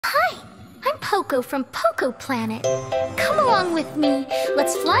Poko from Poko Planet. Come along with me.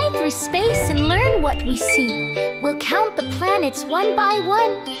 Let's fly through space and learn what we see. We'll count the planets one by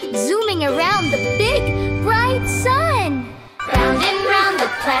one, zooming around the big, bright sun. Round and round the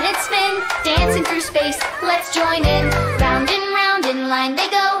planets spin, dancing through space, let's join in. Round and round in line they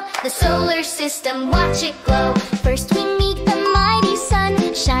go, the solar system, watch it glow. First we meet the mighty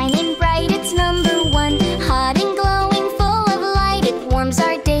sun, shining bright, it's number one. Hot and glowing, full of light, it warms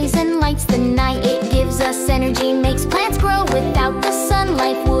our days and lights the night. It gives us energy, makes plants grow. Without the sun,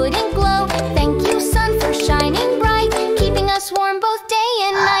 life wouldn't glow. Thank you, sun, for shining bright, keeping us warm both day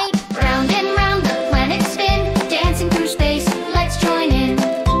and night. Round and round the planets spin, dancing through space, let's join in.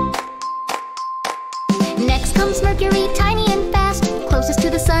 Next comes Mercury, tiny and fast, closest to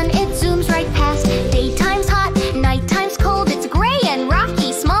the sun, it zooms right past. Daytime's hot, nighttime's cold, it's gray and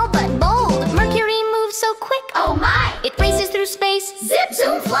rocky, small but bold. Mercury moves so quick, oh my, it races through space, zip,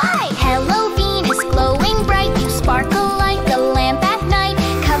 zoom, fly. Hello Venus, glowing bright, you sparkle like a lamp at night.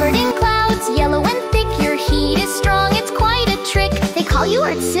 Covered in clouds, yellow and thick, your heat is strong, it's quite a trick. They call you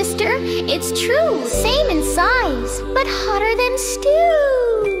Earth's sister, it's true, same in size, but hotter than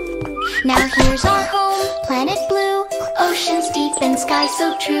stew. Now here's our home, planet blue, oceans deep and sky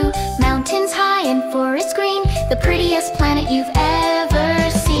so true. Mountains high and forests green, the prettiest planet you've ever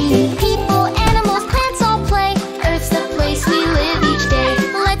seen. People, animals, plants all play, Earth's the place we live each day.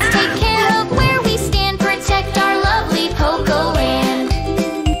 Let's take care of where we stand, protect our lovely Poko land.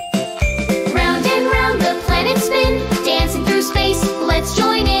 Round and round the planets spin, dancing through space, let's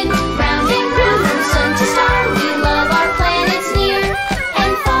join in. Round and round from sun to star, we love our planets near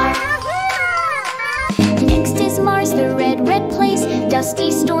and far. Next is Mars, the red, red place,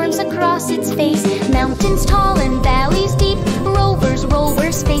 dusty storms across its face. Mountains tall and valleys deep, rovers roll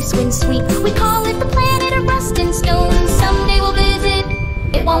where space winds sweep. We call it the planet of rust and stone. Someday we'll visit,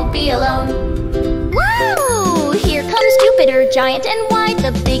 it won't be alone. Whoa! Here comes Jupiter, giant and wide,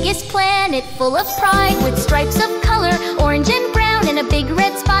 the biggest planet full of pride. With stripes of color, orange and brown, and a big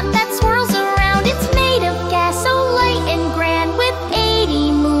red spot that swirls around. It's made of gas, so light and grand, with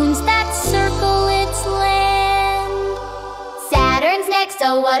 80 moons that circle its land. Saturn's next,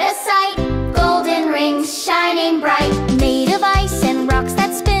 oh what a sight! Golden rings shining bright, made of ice and rocks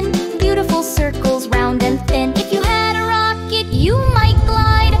that spin. Beautiful circles, round and thin. If you had a rocket, you might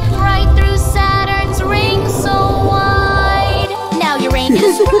glide right through Saturn's ring so wide. Now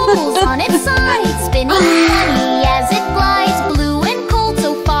Uranus rolls on its side, spinning money as it glides. Blue and cold,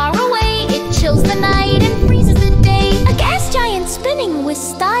 so far away, it chills the night and freezes the day. A gas giant spinning with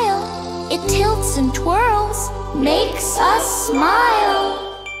style, it tilts and twirls, makes us smile.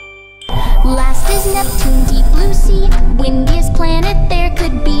 Last is Neptune, deep blue sea, windiest planet there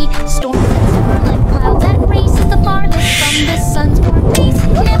could be. Storms that like clouds that races the farthest from the sun's warm face.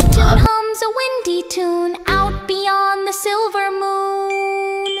 Neptune hums a windy tune out beyond the silver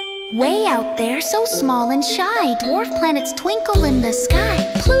moon. Way out there, so small and shy, dwarf planets twinkle in the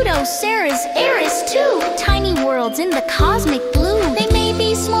sky. Pluto, Ceres, Eris too, tiny worlds in the cosmic blue. They may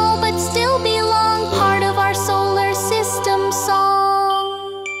be small but still belong, part of our solar system song.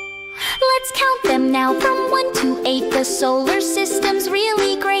 Let's count them now from 1 to 8. The solar system's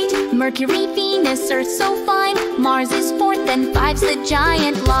really great. Mercury, Venus, Earth so fine. Mars is 4th and 5's the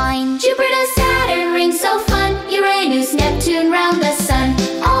giant line. Jupiter, Saturn, rings so fun. Uranus, Neptune, round the sun.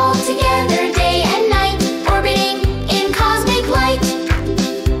 All together day and night, orbiting in cosmic light.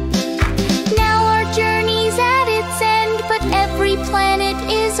 Now our journey's at its end, but every planet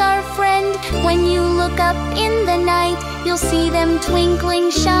is our friend. When you look up in the night, you'll see them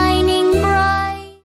twinkling, shining bright.